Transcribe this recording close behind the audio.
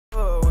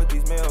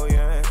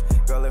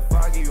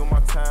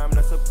time,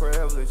 that's a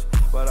privilege.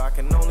 But I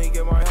can only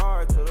give my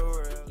heart to the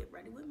real. Get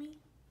ready with me.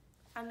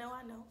 I know.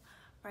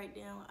 Right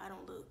now, I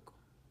don't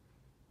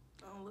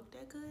look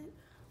that good,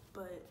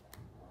 but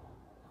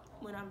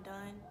when I'm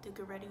done to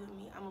get ready with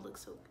me, I'm gonna look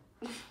so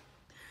I'm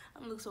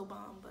gonna look so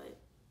bomb. But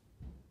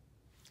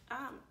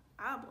I'm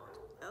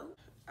eyeballs. Oh,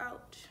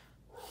 ouch.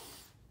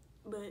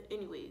 But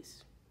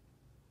anyways,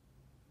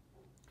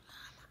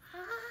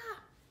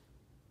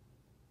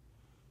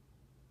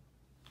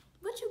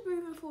 what you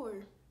breathing for?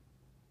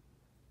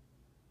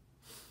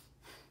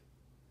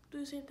 Do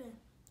the same thing.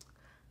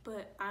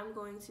 But I'm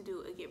going to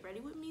do a get ready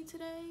with me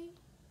today,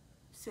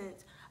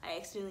 since I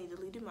accidentally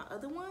deleted my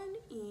other one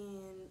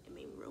and it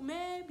made me real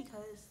mad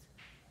because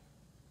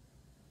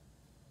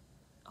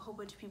a whole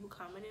bunch of people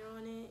commented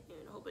on it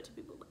and a whole bunch of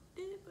people liked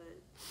it. But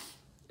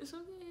it's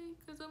okay,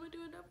 because I'm gonna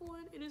do another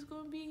one and it's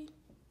gonna be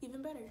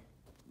even better.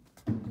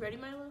 You ready,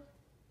 Milo?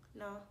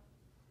 No.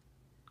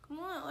 Come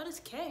on, let us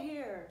cat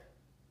here.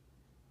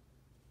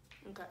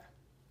 Okay.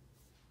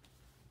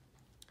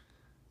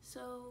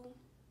 So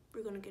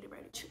we're gonna get it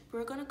ready.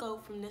 We're gonna go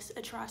from this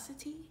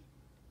atrocity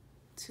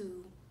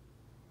to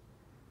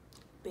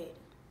bed,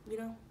 you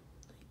know?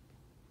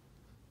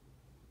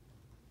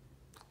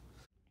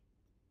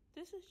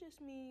 This is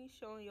just me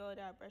showing y'all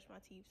that I brush my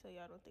teeth so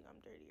y'all don't think I'm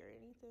dirty or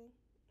anything.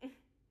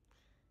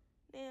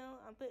 Now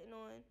I'm putting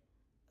on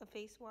a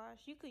face wash.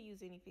 You could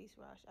use any face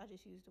wash. I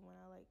just used the one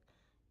I like.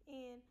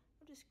 And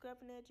I'm just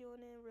scrubbing that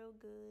joint in real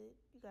good.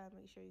 You gotta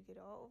make sure you get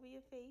it all over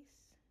your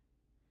face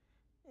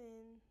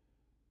and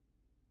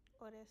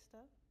all that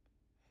stuff.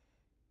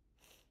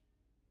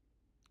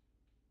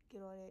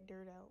 Get all that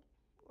dirt out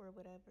or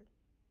whatever.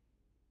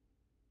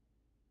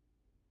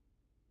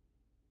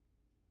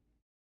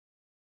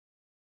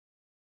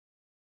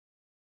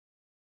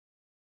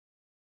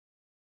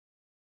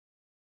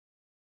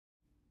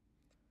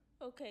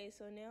 Okay,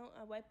 so now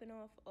I'm wiping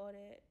off all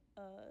that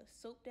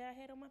soap that I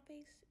had on my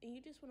face. And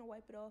you just want to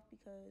wipe it off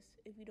because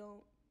if you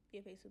don't,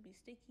 your face will be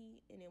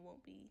sticky and it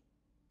won't be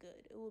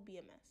good. It will be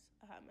a mess,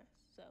 a hot mess.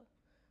 So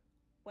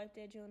wipe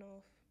that joint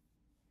off.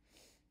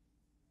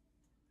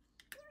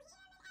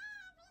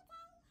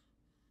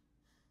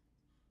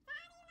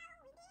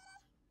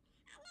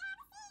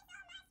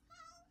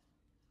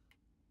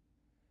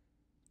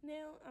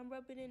 Now I'm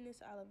rubbing in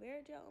this aloe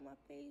vera gel on my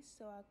face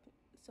so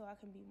I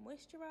can be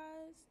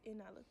moisturized and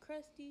not look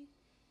crusty,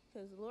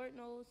 because Lord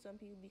knows some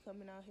people be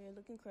coming out here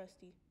looking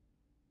crusty.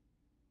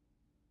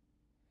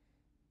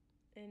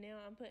 And now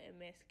I'm putting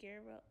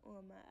mascara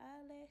on my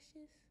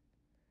eyelashes.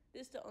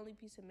 This is the only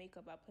piece of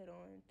makeup I put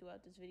on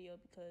throughout this video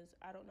because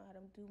I don't know how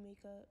to do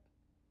makeup.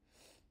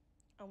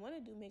 I want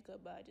to do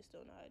makeup, but I just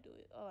don't know how to do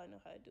it. All I know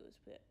how to do is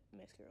put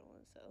mascara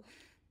on, so.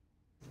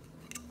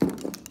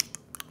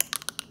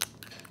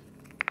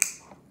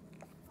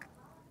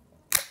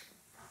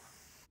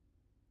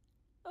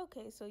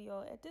 Okay, so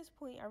y'all, at this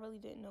point, I really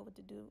didn't know what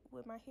to do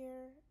with my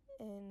hair.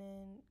 And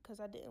then, because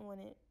I didn't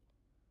want it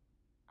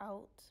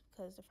out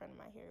because the front of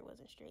my hair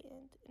wasn't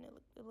straightened and it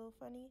looked a little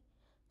funny.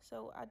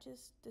 So I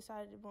just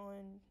decided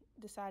on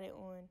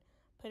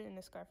putting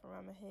a scarf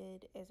around my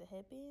head as a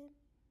headband.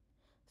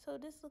 So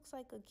this looks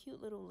like a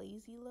cute little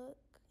lazy look.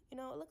 You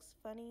know, it looks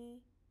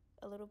funny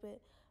a little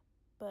bit,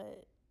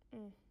 but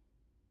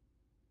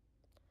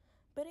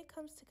it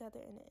comes together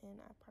in the end,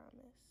 I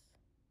promise.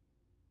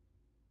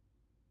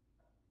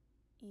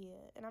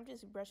 Yeah, and I'm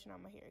just brushing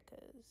on my hair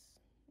because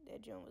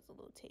that joint was a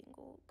little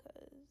tangled,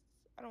 because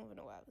I don't even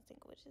know why it was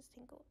tangled. It's just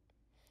tangled.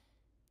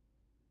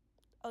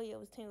 Oh yeah, it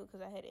was tangled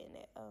because I had it in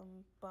that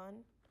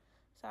bun.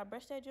 So I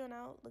brushed that joint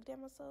out, looked at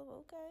myself,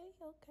 okay.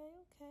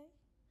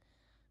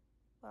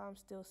 While I'm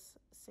still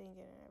singing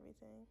and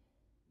everything.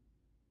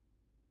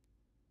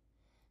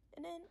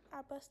 And then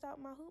I bust out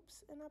my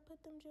hoops and I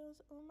put them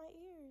joints on my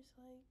ears,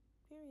 like,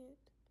 period.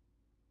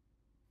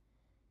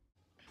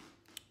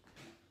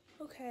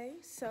 Okay,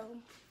 so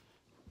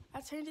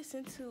I turned this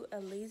into a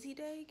lazy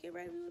day, get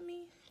ready with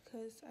me,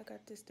 because I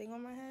got this thing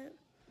on my head,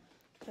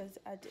 because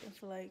I didn't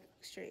feel like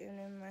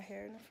straightening my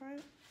hair in the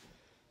front.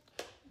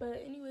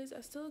 But anyways,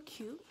 I still look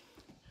cute.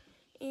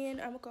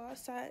 And I'm gonna go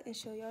outside and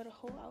show y'all the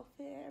whole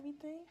outfit and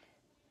everything.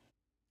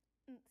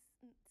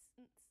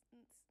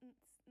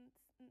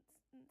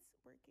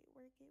 Work it.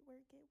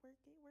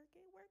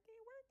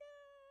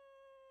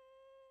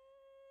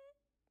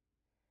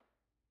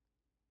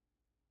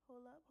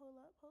 Hold up.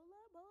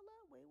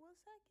 Wait 1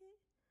 second.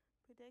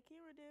 Put that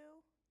camera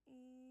down.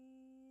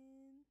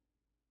 And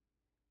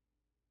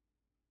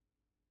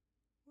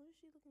what is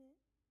she looking at?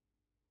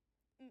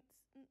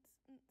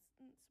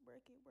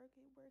 Work it.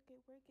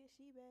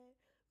 She bad,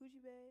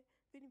 Gucci bad,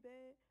 Fendi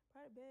bad,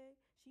 Prada bag.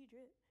 She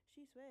drip,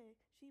 she swag,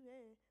 she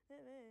bad.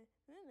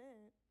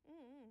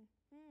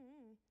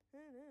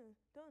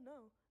 Don't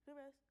know the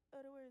rest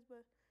of the words,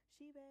 but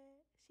she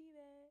bad, Gucci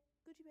bad,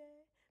 Fendi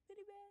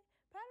bad,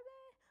 Prada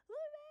bag,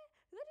 Louis bag,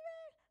 Gucci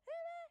bag,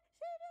 Fendi bag,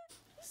 she bad.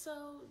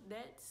 So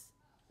that's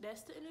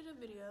the end of the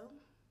video.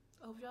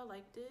 I hope y'all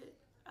liked it.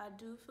 I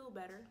do feel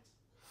better.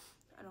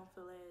 I don't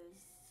feel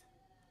as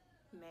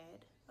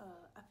mad.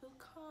 I feel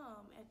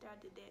calm after I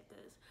did that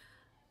because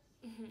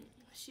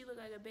She look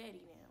like a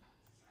baddie now.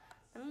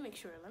 Let me make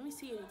sure. Let me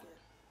see it again.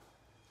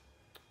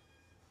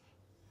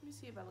 Let me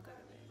see if I look like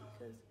a baddie.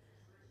 Because,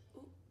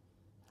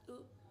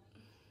 ooh,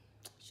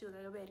 she look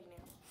like a baddie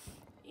now.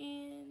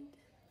 And,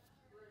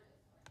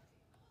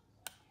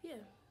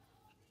 yeah.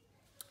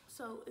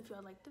 So, if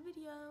y'all like the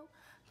video,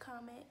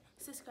 comment,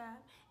 subscribe,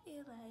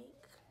 and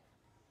like.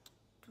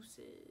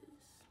 Deuces.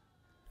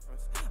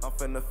 I'm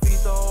finna feed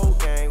the whole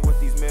gang with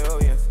these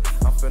millions.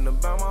 I'm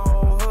finna buy my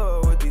whole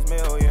hood with these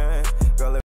millions.